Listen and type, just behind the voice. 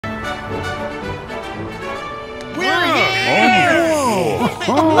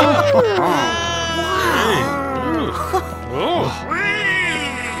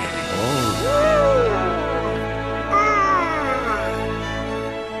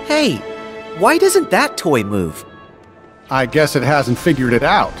Hey, why doesn't that toy move? I guess it hasn't figured it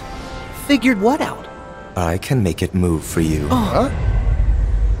out. Figured what out? I can make it move for you. Huh?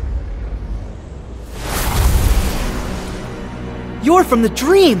 You're from the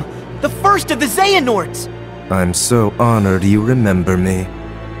dream! The first of the Xehanorts! I'm so honored you remember me.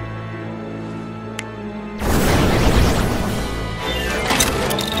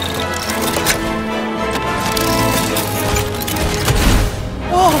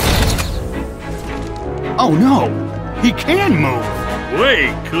 Oh no! He can move!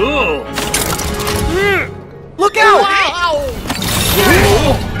 Way cool! Look out!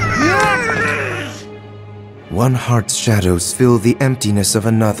 One heart's shadows fill the emptiness of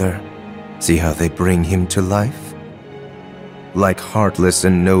another. See how they bring him to life? Like heartless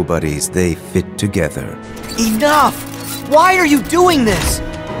and nobodies, they fit together. Enough! Why are you doing this?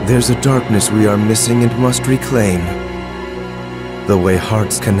 There's a darkness we are missing and must reclaim. The way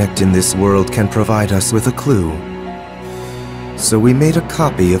hearts connect in this world can provide us with a clue. So we made a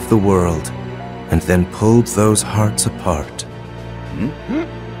copy of the world, and then pulled those hearts apart.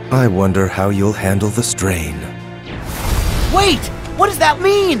 I wonder how you'll handle the strain. Wait! What does that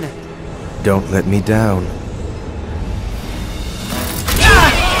mean? Don't let me down.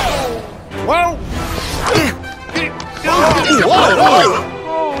 Whoa!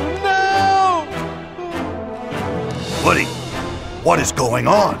 Woody, what is going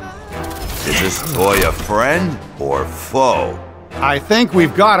on? Is this toy a friend or foe? I think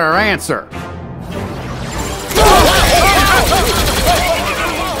we've got our answer.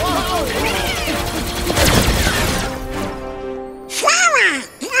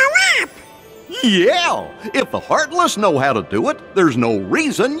 Yeah! If the Heartless know how to do it, there's no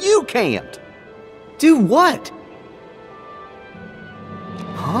reason you can't. Do what?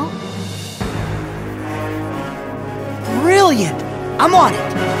 Huh? Brilliant! I'm on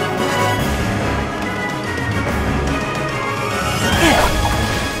it!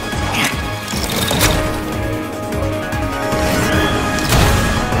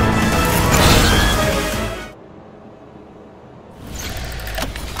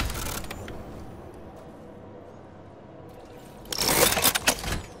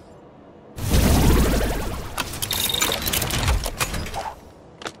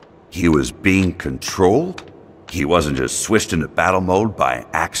 He was being controlled? He wasn't just switched into battle mode by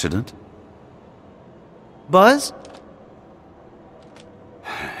accident? Buzz?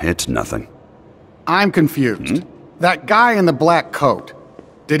 It's nothing. I'm confused. That guy in the black coat,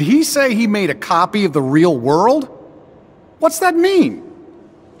 did he say he made a copy of the real world? What's that mean?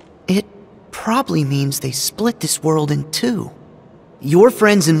 It probably means they split this world in two. Your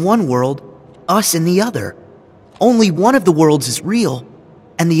friends in one world, us in the other. Only one of the worlds is real,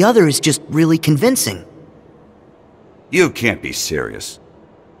 and the other is just really convincing. You can't be serious.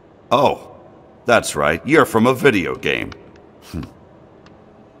 Oh, that's right, you're from a video game.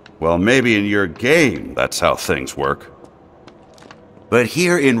 Well, maybe in your game, that's how things work. But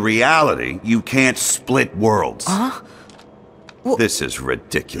here in reality, you can't split worlds. Huh? Well, this is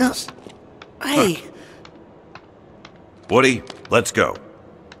ridiculous. no, Hey... Woody, let's go.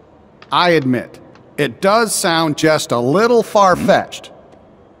 I admit, it does sound just a little far-fetched.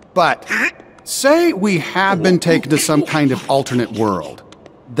 But, say we have been taken to some kind of alternate world.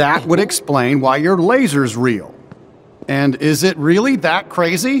 That would explain why your laser's real. And is it really that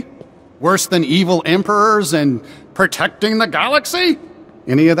crazy? Worse than evil emperors and protecting the galaxy?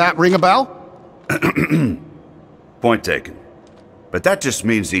 Any of that ring a bell? Point taken. But that just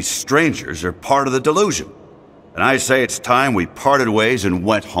means these strangers are part of the delusion. And I say it's time we parted ways and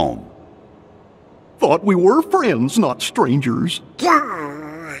went home. Thought we were friends, not strangers.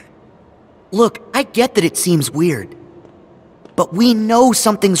 Look, I get that it seems weird. But we know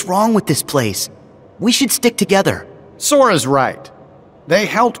something's wrong with this place. We should stick together. Sora's right. They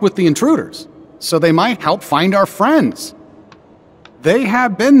helped with the intruders, so they might help find our friends. They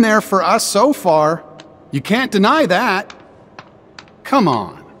have been there for us so far. You can't deny that. Come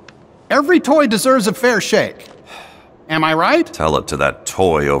on. Every toy deserves a fair shake. Am I right? Tell it to that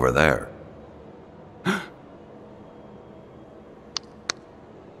toy over there.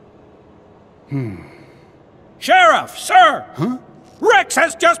 Sheriff, sir! Huh? Rex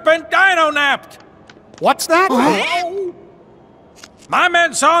has just been dino-napped! What's that? My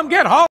men saw him get hauled